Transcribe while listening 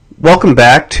Welcome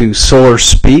back to Solar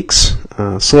Speaks,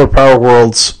 Solar Power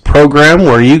World's program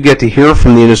where you get to hear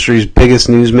from the industry's biggest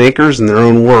newsmakers in their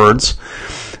own words.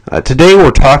 Today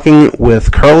we're talking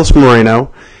with Carlos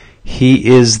Moreno. He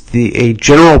is a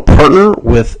general partner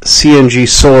with CNG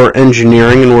Solar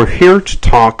Engineering, and we're here to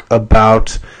talk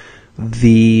about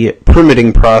the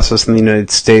permitting process in the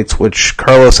United States, which,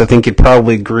 Carlos, I think you'd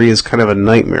probably agree is kind of a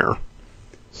nightmare.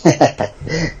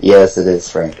 Yes, it is,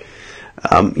 Frank.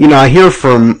 I hear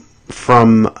from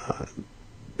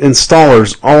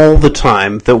installers all the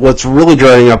time that what's really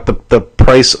driving up the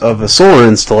price of a solar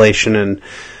installation and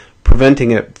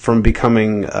preventing it from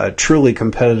becoming truly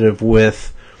competitive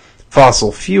with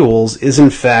fossil fuels is in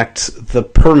fact the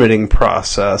permitting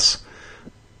process.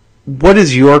 What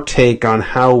is your take on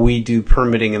how we do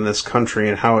permitting in this country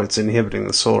and how it's inhibiting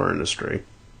the solar industry?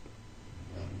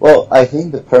 Well, I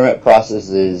think the permit process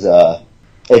is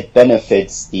it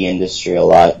benefits the industry a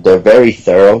lot. They're very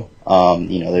thorough.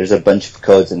 There's a bunch of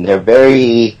codes, and they're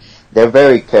very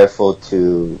careful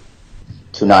to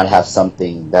not have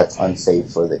something that's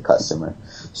unsafe for the customer.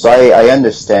 So I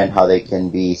understand how they can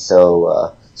be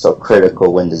so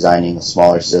critical when designing a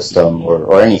smaller system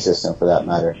or any system for that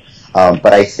matter.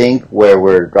 But I think where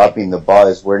we're dropping the ball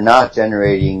is we're not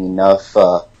generating enough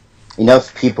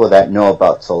people that know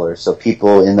about solar. So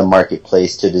people in the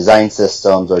marketplace to design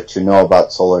systems or to know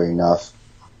about solar enough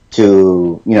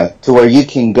to where you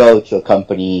can go to a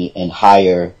company and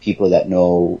hire people that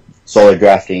know solar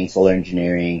drafting, solar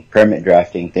engineering, permit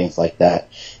drafting, things like that.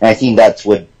 And I think that's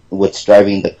what's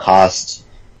driving the cost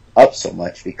up so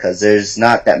much, because there's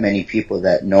not that many people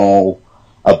that know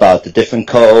about the different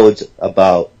codes,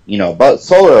 about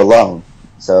solar alone.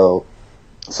 So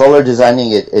solar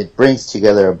designing, it brings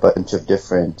together a bunch of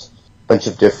different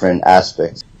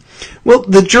aspects. Well,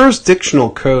 the jurisdictional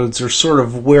codes are sort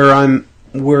of where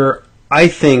I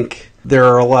think there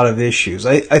are a lot of issues.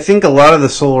 I think a lot of the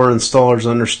solar installers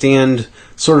understand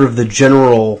sort of the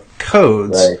general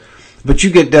codes, right, but you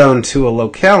get down to a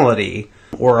locality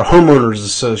or a homeowners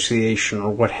association or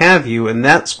what have you, and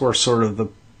that's where sort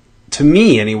of to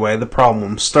me anyway, the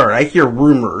problems start. I hear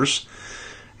rumors,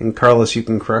 and Carlos, you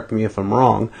can correct me if I'm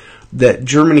wrong, that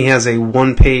Germany has a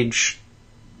one-page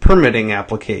permitting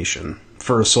application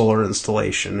for a solar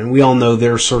installation, and we all know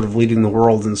they're sort of leading the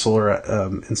world in solar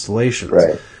installations.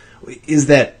 Right.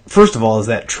 First of all, is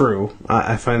that true?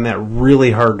 I find that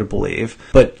really hard to believe.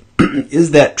 But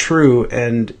is that true?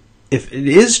 And if it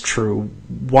is true,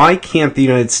 why can't the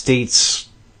United States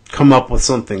come up with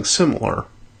something similar?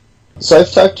 So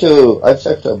I've talked to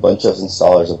a bunch of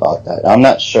installers about that. I'm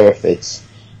not sure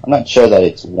that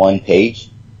it's one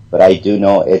page, but I do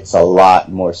know it's a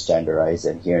lot more standardized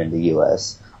than here in the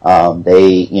U.S.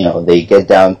 They get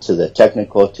down to the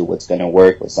technical, to what's going to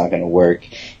work, what's not going to work,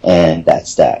 and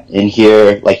that's that. In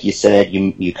here, like you said,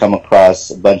 you come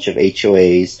across a bunch of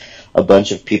HOAs, a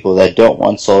bunch of people that don't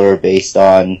want solar based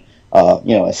on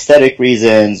aesthetic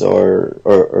reasons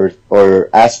or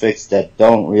aspects that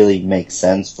don't really make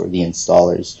sense for the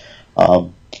installers.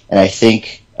 And I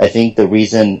think the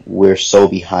reason we're so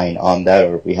behind on that,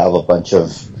 or we have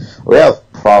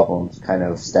problems kind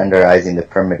of standardizing the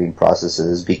permitting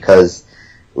processes, is because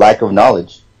lack of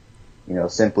knowledge.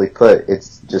 Simply put,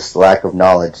 it's just lack of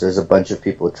knowledge. There's a bunch of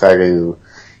people trying to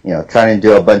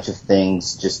do a bunch of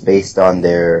things just based on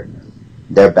their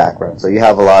background. So you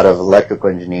have a lot of electrical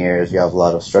engineers, you have a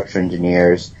lot of structural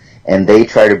engineers, and they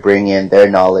try to bring in their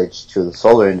knowledge to the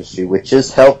solar industry, which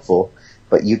is helpful,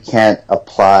 but you can't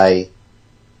apply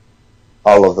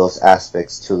all of those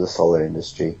aspects to the solar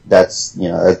industry. That's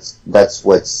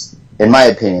what's, in my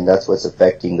opinion, that's what's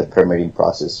affecting the permitting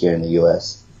process here in the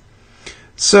U.S.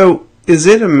 So is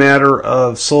it a matter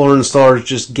of solar installers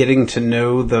just getting to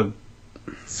know the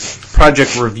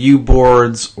project review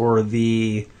boards or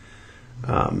the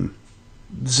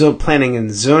planning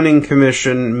and zoning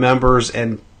commission members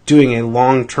and doing a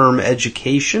long-term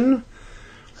education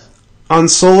on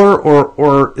solar,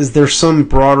 or is there some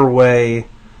broader way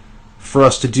for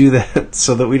us to do that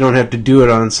so that we don't have to do it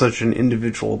on such an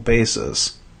individual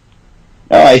basis?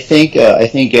 No, I think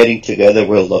getting together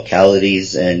with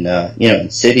localities and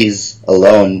and cities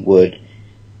alone would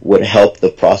help the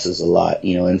process a lot.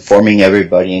 Informing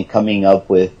everybody and coming up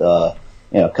with a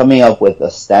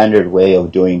standard way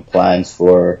of doing plans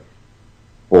for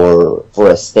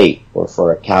a state or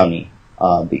for a county.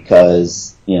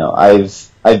 Because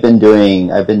I've been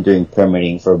doing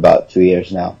permitting for about 2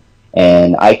 years now,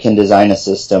 and I can design a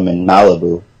system in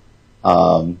Malibu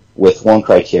with one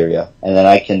criteria, and then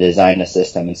I can design a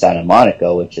system in Santa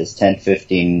Monica, which is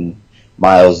 10-15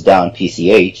 miles down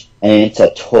PCH, and it's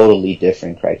a totally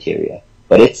different criteria.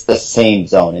 but it's the same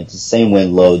zone. It's the same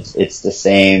wind loads. It's the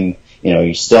same,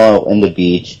 you're still in the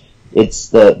beach. It's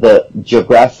the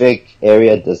geographic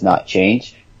area does not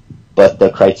change, but the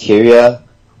criteria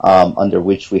under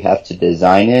which we have to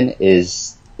design in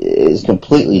is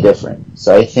completely different.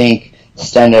 So I think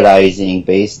standardizing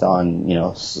based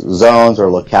on, zones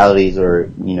or localities or,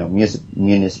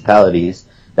 municipalities,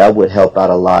 that would help out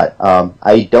a lot.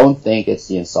 I don't think it's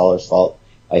the installer's fault.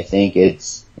 I think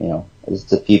it's, it's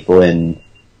the people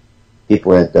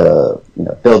at the,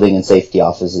 building and safety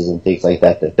offices and things like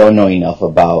that don't know enough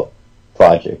about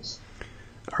projects.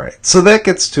 All right. So that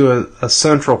gets to a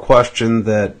central question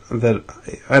that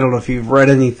I don't know if you've read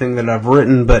anything that I've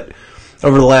written, but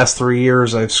over the last 3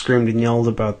 years, I've screamed and yelled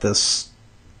about this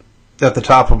at the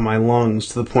top of my lungs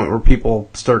to the point where people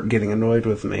start getting annoyed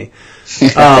with me.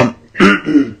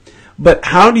 But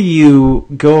how do you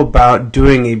go about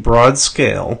doing a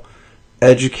broad-scale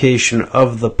education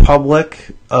of the public,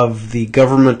 of the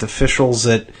government officials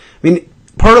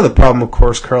part of the problem, of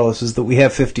course, Carlos, is that we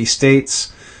have 50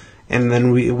 states, and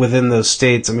then within those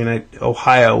states,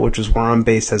 Ohio, which is where I'm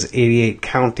based, has 88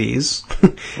 counties.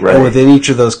 Right. And within each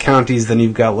of those counties, then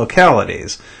you've got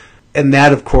localities. And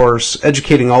that, of course,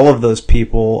 educating all of those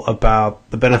people about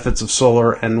the benefits of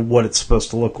solar and what it's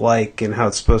supposed to look like and how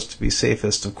it's supposed to be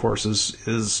safest, of course,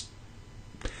 is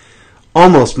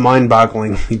almost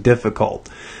mind-bogglingly difficult.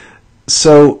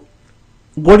 So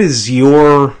what is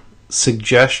your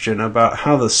suggestion about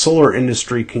how the solar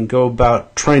industry can go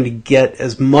about trying to get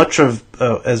as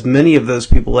many of those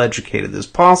people educated as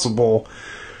possible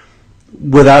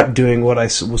without doing what I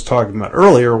was talking about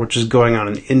earlier, which is going on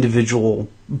an individual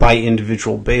by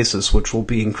individual basis, which will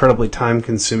be incredibly time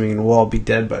consuming and we'll all be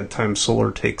dead by the time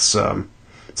solar takes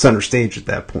center stage at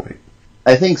that point?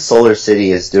 I think Solar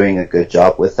City is doing a good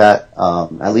job with that,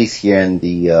 at least here in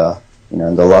the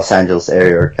in the Los Angeles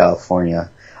area or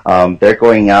California. They're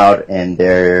going out and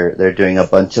they're doing a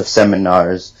bunch of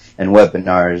seminars and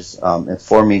webinars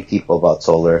informing people about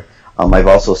solar. I've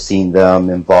also seen them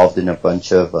involved in a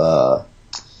bunch of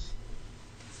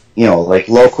like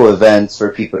local events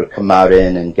for people to come out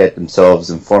in and get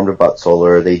themselves informed about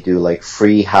solar. They do like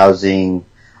free housing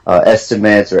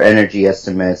estimates or energy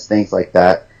estimates, things like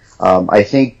that. I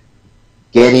think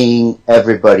getting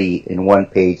everybody in one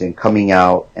page and coming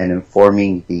out and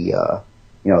informing the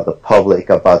the public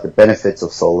about the benefits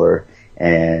of solar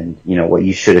and what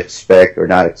you should expect or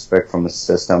not expect from a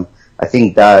system, I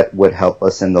think that would help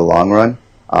us in the long run.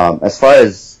 As far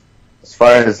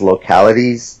as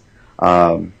localities,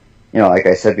 like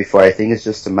I said before, I think it's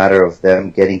just a matter of them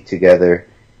getting together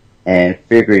and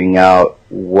figuring out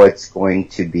what's going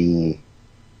to be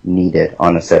needed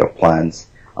on a set of plans.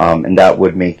 And that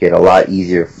would make it a lot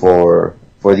easier for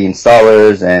the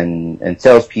installers and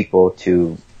salespeople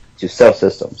to sell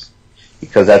systems,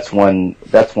 because that's one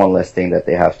less thing that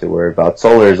they have to worry about.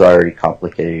 Solar is already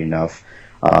complicated enough.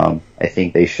 I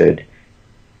think they should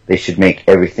make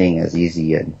everything as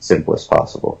easy and simple as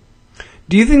possible.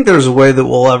 Do you think there's a way that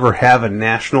we'll ever have a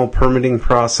national permitting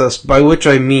process? By which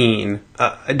I mean,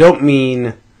 I don't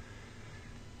mean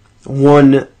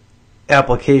one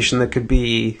application that could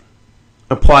be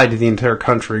applied to the entire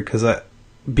country,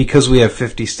 because we have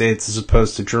 50 states as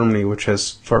opposed to Germany, which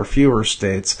has far fewer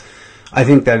states. I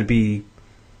think that'd be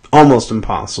almost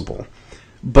impossible.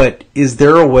 But is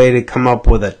there a way to come up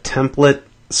with a template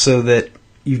so that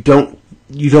you don't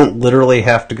literally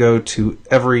have to go to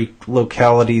every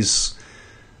locality's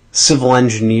civil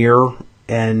engineer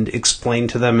and explain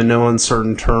to them in no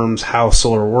uncertain terms how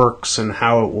solar works and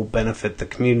how it will benefit the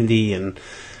community and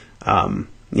how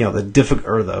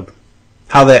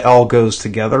that all goes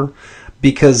together?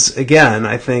 Because again,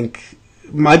 I think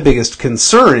my biggest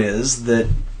concern is that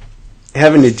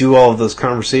having to do all of those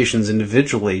conversations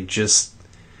individually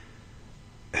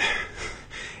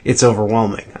it's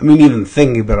overwhelming. Even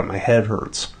thinking about it, my head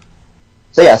hurts.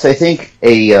 So I think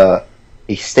a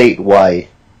statewide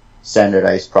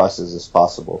standardized process is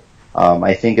possible.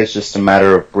 I think it's just a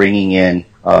matter of bringing in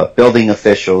building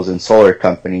officials and solar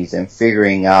companies and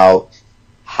figuring out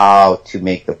how to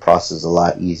make the process a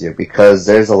lot easier, because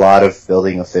there's a lot of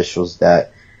building officials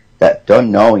that don't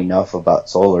know enough about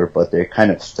solar, but they're kind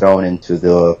of thrown into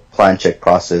the plan check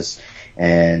process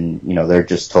and they're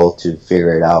just told to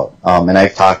figure it out. And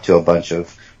I've talked to a bunch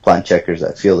of plan checkers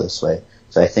that feel this way.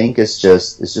 So I think it's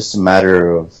just a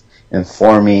matter of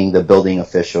informing the building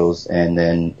officials, and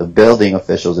then the building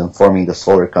officials informing the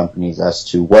solar companies as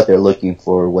to what they're looking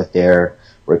for, what their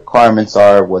requirements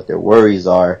are, what their worries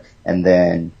are, and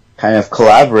then kind of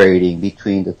collaborating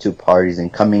between the two parties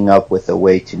and coming up with a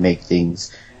way to make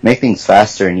things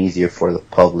faster and easier for the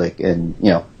public, and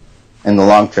in the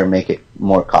long term make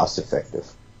more cost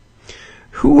effective.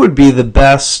 Who would be the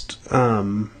best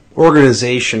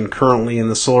organization currently in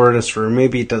the solar industry, or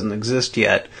maybe it doesn't exist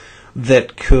yet,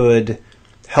 that could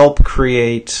help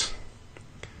create,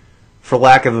 for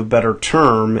lack of a better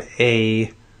term,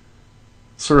 a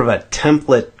sort of a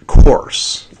template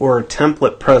course or a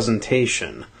template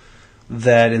presentation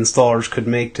that installers could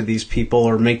make to these people,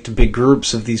 or make to big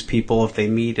groups of these people if they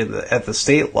meet at the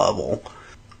state level?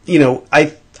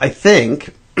 I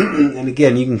think, and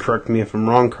again, you can correct me if I'm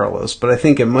wrong, Carlos, but I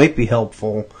think it might be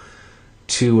helpful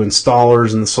to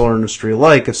installers in the solar industry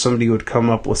alike if somebody would come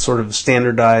up with sort of a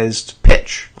standardized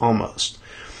pitch, almost,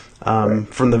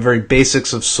 from the very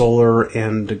basics of solar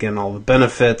and, again, all the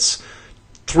benefits,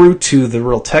 through to the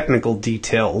real technical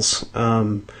details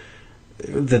that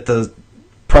the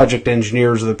project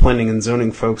engineers or the planning and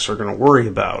zoning folks are going to worry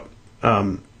about.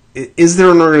 Is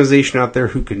there an organization out there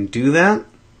who can do that?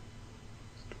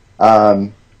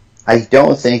 I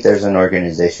don't think there's an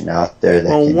organization out there that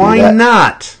can do that. Well, why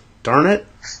not? Darn it.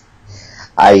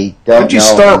 I don't know. Why'd you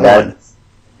start one?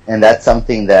 And that's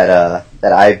something that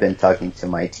I've been talking to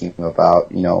my team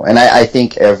about, and I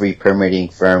think every permitting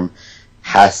firm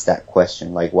has that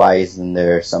question, like, why isn't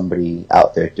there somebody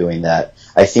out there doing that?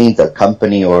 I think the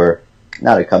company, or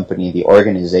not a company, the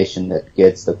organization that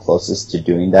gets the closest to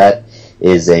doing that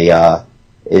is a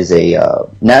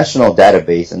national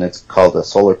database, and it's called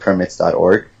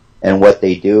solarpermits.org. And what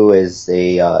they do is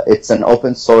it's an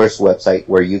open source website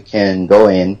where you can go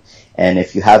in, and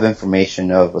if you have information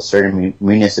of a certain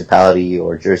municipality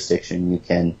or jurisdiction, you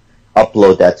can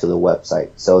upload that to the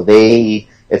website. So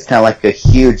it's kind of like a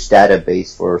huge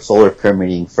database for solar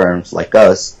permitting firms like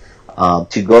us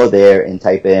to go there and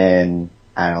type in,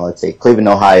 I don't know, let's say Cleveland,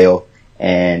 Ohio,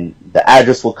 and the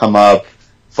address will come up,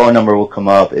 phone number will come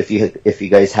up. If you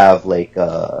guys have like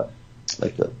a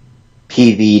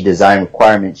PV design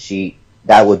requirement sheet,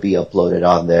 that would be uploaded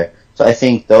on there. So I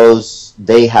think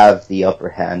they have the upper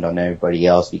hand on everybody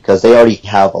else because they already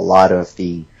have a lot of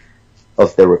the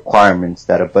requirements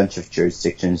that a bunch of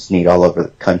jurisdictions need all over the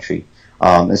country.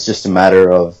 It's just a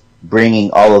matter of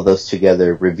bringing all of those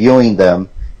together, reviewing them,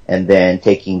 and then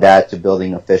taking that to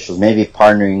building officials, maybe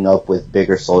partnering up with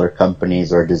bigger solar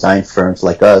companies or design firms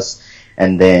like us,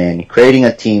 and then creating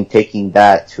a team, taking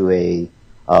that to a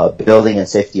building and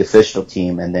safety official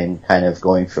team, and then kind of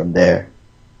going from there.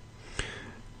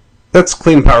 That's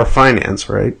Clean Power Finance,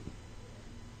 right?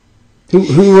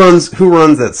 Who runs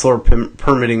that solar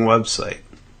permitting website?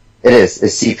 It's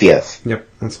CPF. Yep,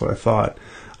 that's what I thought.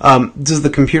 Does the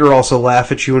computer also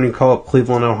laugh at you when you call up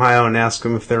Cleveland, Ohio, and ask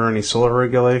them if there are any solar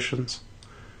regulations?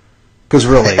 Because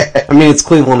really, it's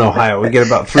Cleveland, Ohio. We get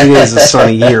about 3 days of sun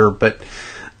a year, but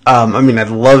I'd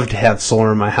love to have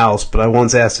solar in my house, but I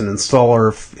once asked an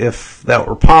installer if that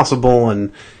were possible,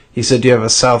 and he said, do you have a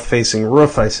south-facing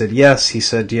roof? I said, yes. He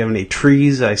said, do you have any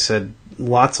trees? I said,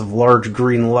 lots of large,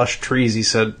 green, lush trees. He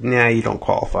said, nah, you don't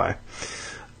qualify.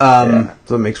 So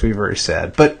it makes me very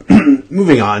sad. But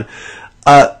moving on.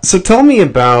 So tell me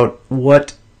about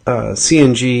what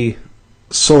CNG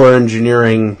Solar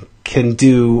Engineering can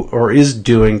do or is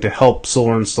doing to help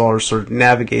solar installers sort of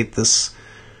navigate this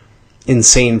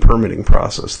insane permitting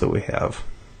process that we have.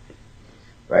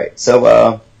 Right.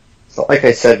 So like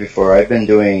I said before, I've been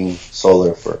doing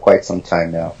solar for quite some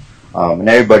time now. And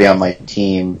everybody on my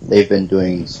team, they've been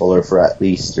doing solar for at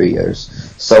least 3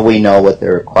 years. So we know what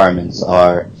their requirements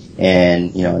are.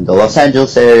 And, in the Los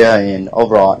Angeles area and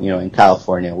overall, in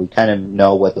California, we kind of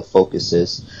know what the focus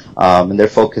is. And their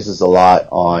focus is a lot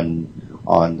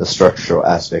on the structural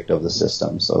aspect of the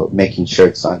system. So making sure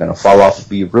it's not going to fall off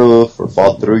of your roof or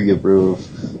fall through your roof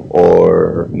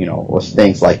or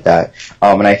things like that.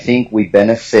 And I think we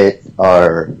benefit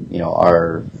our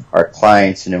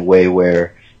clients in a way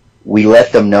where we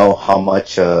let them know how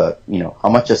much a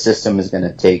system is going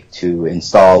to take to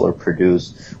install or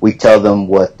produce. We tell them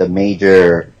what the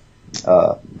major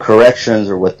corrections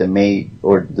or what the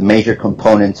major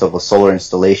components of a solar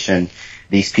installation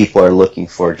these people are looking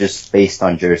for, just based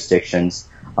on jurisdictions.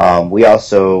 We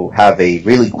also have a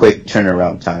really quick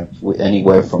turnaround time,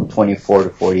 anywhere from 24 to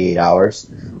 48 hours,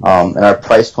 and our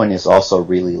price point is also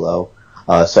really low.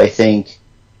 So I think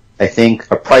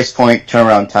a price point,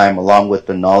 turnaround time, along with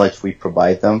the knowledge we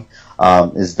provide them,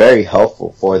 is very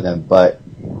helpful for them. But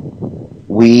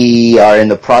we are in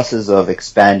the process of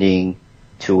expanding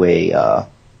to we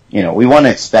want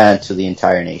to expand to the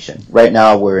entire nation. Right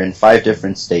now, we're in 5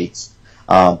 different states,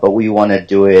 but we want to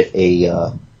do it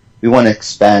we want to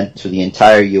expand to the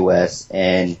entire U.S.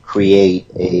 and create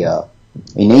a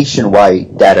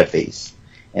nationwide database.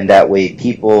 and that way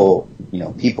people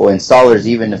installers,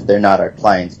 even if they're not our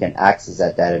clients, can access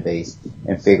that database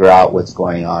and figure out what's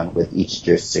going on with each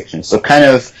jurisdiction. So kind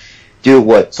of do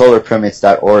what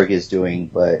solarpermits.org is doing,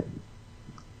 but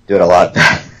do it a lot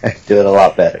better. Do it a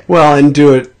lot better. Well, and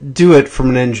do it from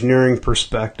an engineering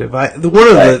perspective. One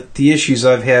of the issues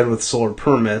I've had with solar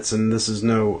permits, and this is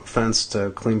no offense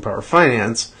to Clean Power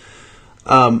Finance,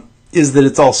 is that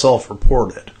it's all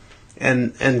self-reported,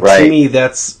 and to me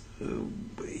that's,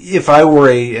 if I were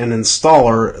an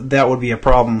installer, that would be a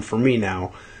problem for me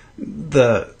now.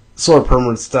 The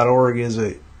solarpermits.org is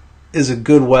a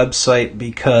good website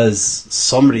because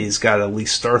somebody's got to at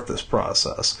least start this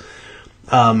process.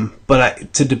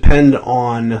 But to depend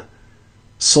on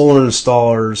solar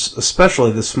installers,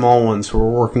 especially the small ones who are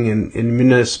working in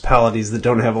municipalities that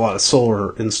don't have a lot of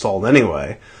solar installed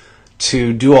anyway,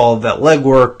 to do all of that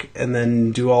legwork and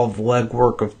then do all of the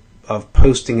legwork of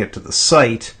posting it to the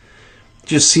site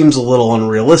just seems a little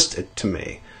unrealistic to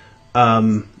me.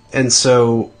 And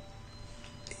so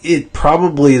it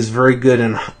probably is very good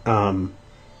in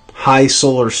high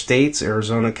solar states,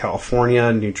 Arizona,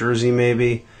 California, New Jersey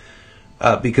maybe,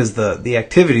 because the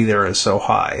activity there is so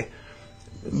high.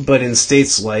 But in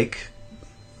states like,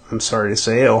 I'm sorry to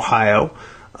say, Ohio,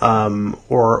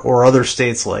 or other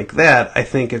states like that, I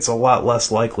think it's a lot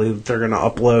less likely that they're going to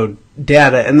upload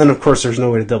data. And then, of course, there's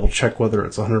no way to double check whether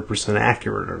it's 100%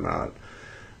 accurate or not.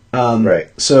 Right.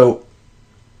 So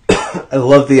I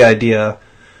love the idea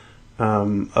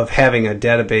of having a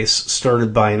database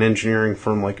started by an engineering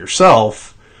firm like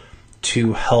yourself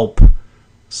to help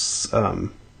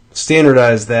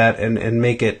standardize that and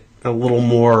make it a little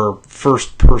more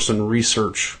first-person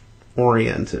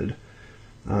research-oriented,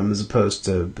 as opposed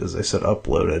to, as I said,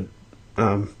 uploaded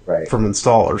from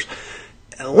installers.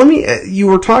 You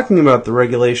were talking about the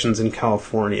regulations in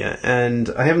California,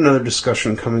 and I have another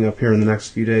discussion coming up here in the next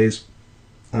few days,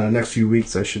 next few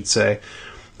weeks, I should say,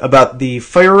 about the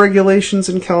fire regulations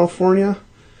in California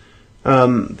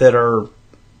that are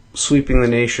sweeping the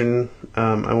nation.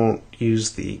 I won't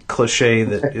use the cliche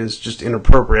that is just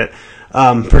inappropriate,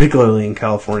 particularly in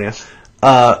California.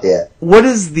 What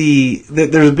is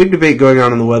there's a big debate going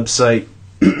on the website,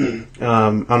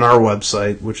 on our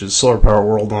website, which is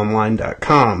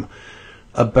solarpowerworldonline.com,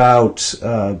 about,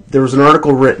 there was an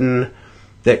article written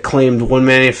that claimed one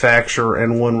manufacturer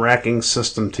and one racking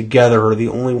system together are the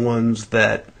only ones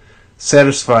that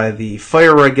satisfy the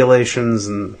fire regulations,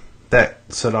 and that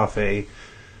set off a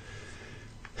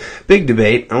big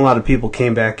debate. A lot of people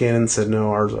came back in and said,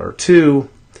 no, ours are too.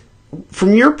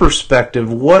 From your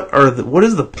perspective, what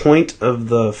is the point of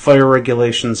the fire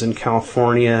regulations in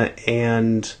California,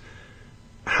 and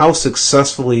how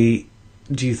successfully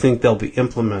do you think they'll be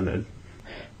implemented?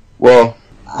 Well,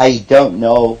 I don't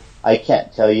know. I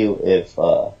can't tell you if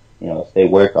if they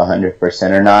work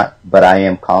 100% or not, but I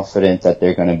am confident that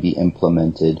they're going to be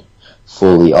implemented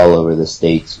fully all over the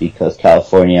states, because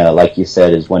California, like you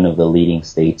said, is one of the leading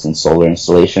states in solar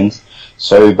installations.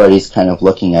 So everybody's kind of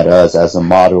looking at us as a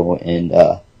model and,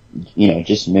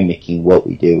 just mimicking what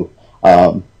we do.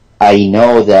 I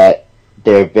know that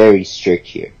they're very strict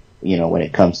here, when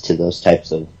it comes to those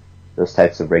types of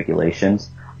regulations.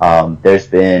 There's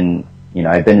been,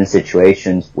 I've been in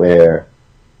situations where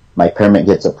my permit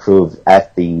gets approved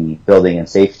at the building and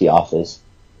safety office,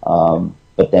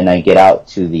 but then I get out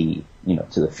to the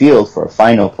field for a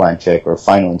final plan check or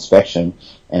final inspection,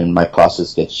 and my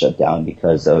process gets shut down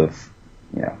because of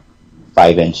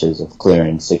 5 inches of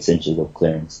clearance, 6 inches of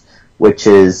clearance, which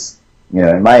is,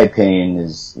 in my opinion,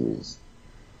 is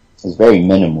very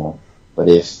minimal. But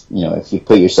if you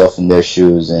put yourself in their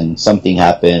shoes and something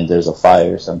happens, there's a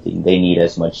fire or something, they need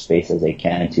as much space as they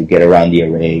can to get around the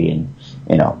array and,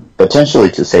 potentially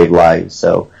to save lives.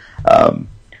 So I'm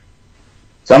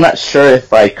not sure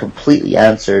if I completely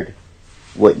answered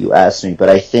what you asked me, but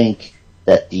I think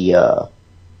that the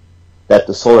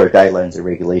solar guidelines and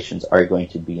regulations are going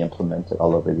to be implemented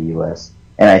all over the U.S.,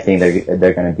 and I think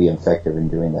they're going to be effective in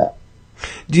doing that.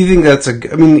 Do you think that's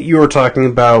you were talking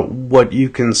about what you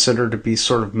consider to be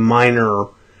sort of minor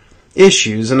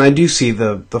issues, and I do see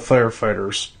the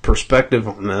firefighter's perspective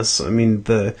on this.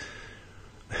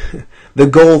 The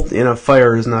goal in a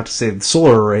fire is not to save the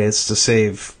solar array; it's to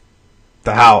save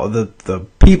the house, the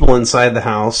people inside the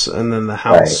house, and then the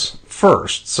house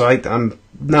first. So I'm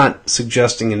not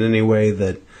suggesting in any way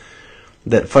that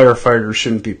firefighters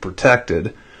shouldn't be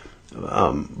protected,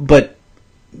 but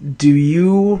do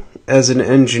you, as an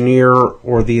engineer,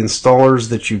 or the installers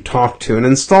that you talk to, and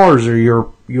installers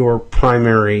are your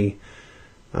primary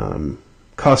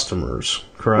customers,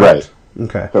 correct? Right.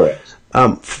 Okay. Correct.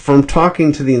 From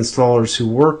talking to the installers who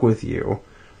work with you,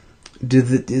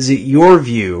 is it your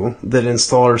view that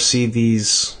installers see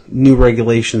these new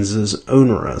regulations as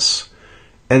onerous?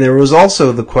 And there was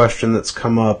also the question that's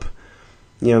come up.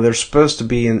 They're supposed to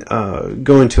be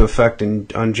go into effect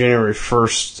on January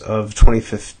 1st of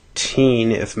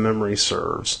 2015, if memory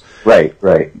serves. Right.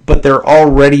 But they're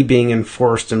already being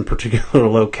enforced in particular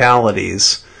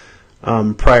localities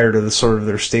prior to the sort of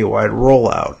their statewide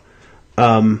rollout.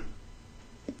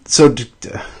 So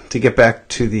to get back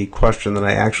to the question that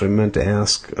I actually meant to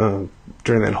ask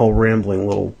during that whole rambling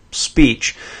little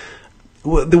speech,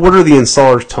 what are the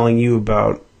installers telling you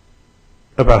about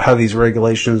how these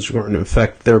regulations are going to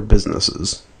affect their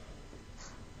businesses?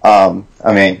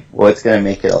 It's going to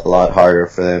make it a lot harder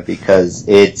for them because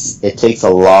it takes a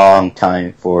long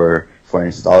time for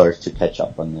installers to catch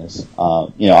up on this.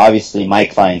 Obviously my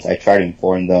clients, I try to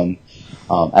inform them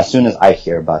as soon as I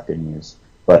hear about the news.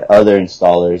 But other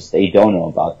installers, they don't know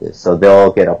about this. So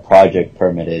they'll get a project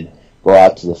permitted, go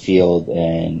out to the field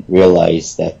and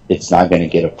realize that it's not going to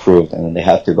get approved. And then they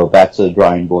have to go back to the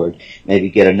drawing board, maybe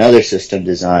get another system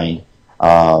designed,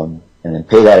 and then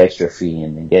pay that extra fee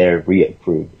and then get it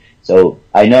reapproved. So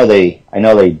I know they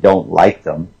don't like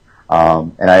them.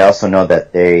 And I also know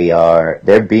that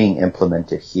they're being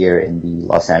implemented here in the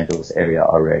Los Angeles area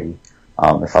already,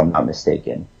 if I'm not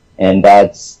mistaken. And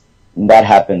that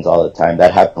happens all the time.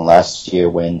 That happened last year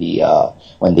when the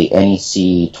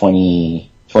NEC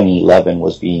 2011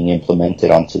 was being implemented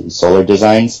onto the solar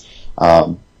designs.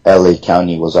 LA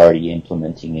County was already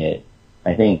implementing it,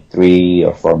 I think 3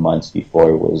 or 4 months before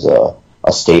it was a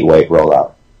statewide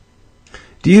rollout.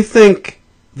 Do you think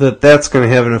that that's going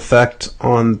to have an effect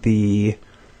on the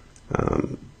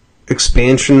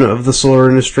expansion of the solar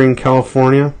industry in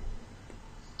California?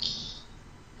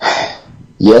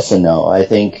 Yes and no. I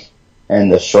think in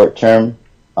the short term,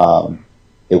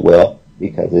 it will,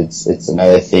 because it's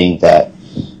another thing that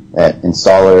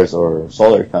installers or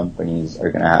solar companies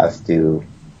are going to have to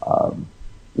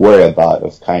worry about,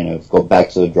 of kind of go back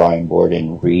to the drawing board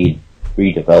and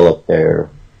redevelop their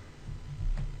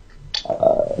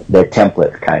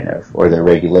template, kind of, or their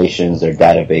regulations, their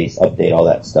database, update all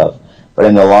that stuff. But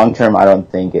in the long term, I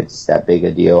don't think it's that big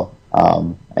a deal.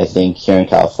 I think here in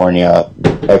California,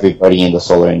 everybody in the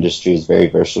solar industry is very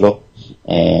versatile,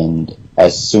 and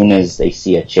as soon as they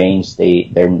see a change, they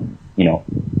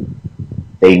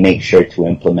make sure to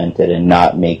implement it and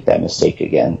not make that mistake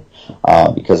again.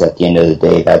 Because at the end of the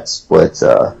day, that's what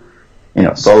solar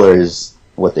is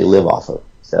what they live off of.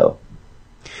 So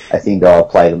I think they'll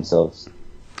apply themselves.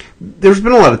 There's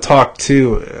been a lot of talk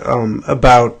too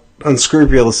about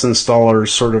unscrupulous installers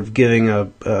sort of giving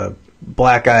a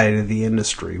black eye to the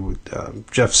industry. With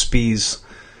Jeff Spies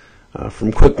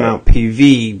from QuickMount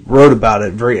PV wrote about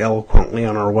it very eloquently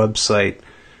on our website.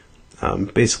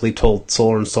 Basically told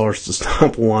solar installers to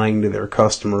stop lying to their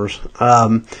customers.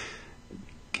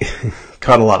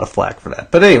 Caught a lot of flack for that.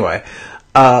 But anyway,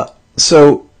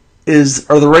 so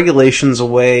are the regulations a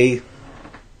way,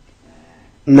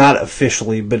 not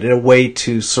officially, but a way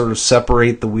to sort of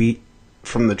separate the wheat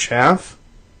from the chaff?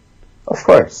 Of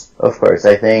course.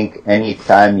 I think any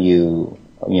time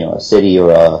a city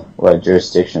or a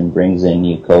jurisdiction brings in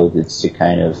new codes, it's to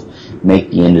kind of make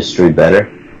the industry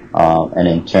better, and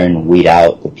in turn weed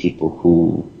out the people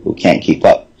who can't keep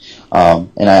up.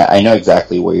 And I know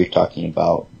exactly what you're talking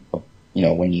about.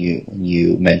 When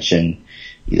you mention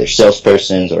either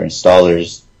salespersons or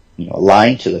installers,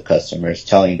 lying to the customers,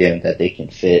 telling them that they can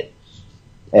fit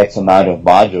X amount of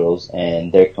modules,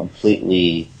 and they're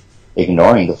completely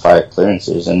ignoring the fire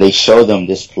clearances, and they show them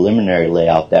this preliminary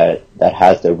layout that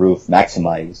has the roof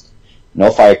maximized,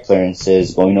 no fire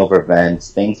clearances, going over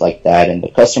vents, things like that, and the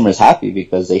customer's happy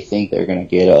because they think they're going to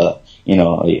get a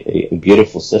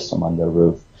beautiful system on their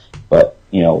roof. But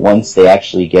once they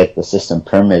actually get the system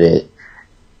permitted,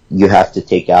 you have to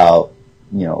take out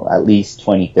at least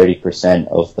 20-30%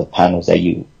 of the panels that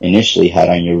you initially had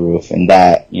on your roof, and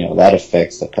that that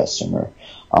affects the customer.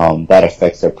 That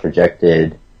affects their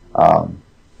projected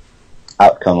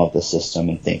outcome of the system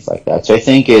and things like that. So I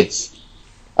think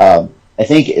I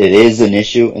think it is an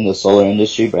issue in the solar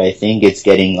industry, but I think it's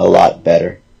getting a lot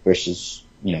better versus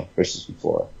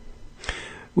before.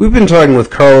 We've been talking with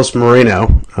Carlos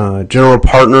Moreno, general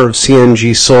partner of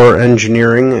CNG Solar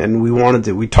Engineering, and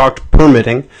we talked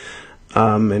permitting,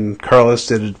 and Carlos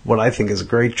did what I think is a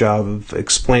great job of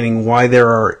explaining why there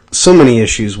are so many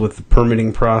issues with the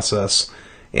permitting process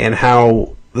and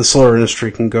how the solar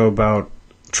industry can go about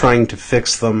trying to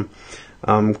fix them.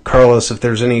 Carlos, if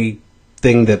there's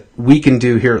anything that we can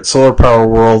do here at Solar Power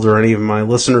World or any of my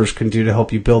listeners can do to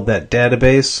help you build that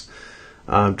database,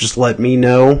 just let me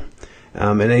know.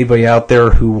 And anybody out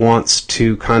there who wants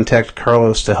to contact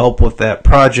Carlos to help with that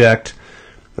project,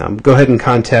 go ahead and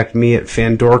contact me at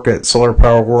Fandorka at Solar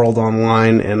Power World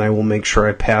Online, and I will make sure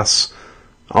I pass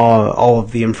all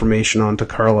of the information on to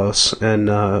Carlos, and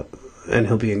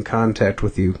he'll be in contact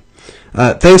with you.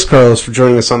 Thanks, Carlos, for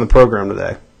joining us on the program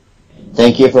today.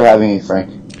 Thank you for having me,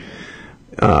 Frank.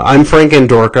 I'm Frank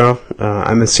Andorka.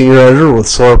 I'm a senior editor with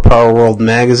Solar Power World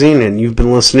magazine, and you've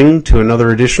been listening to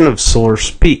another edition of Solar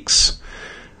Speaks.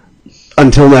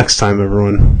 Until next time,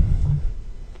 everyone.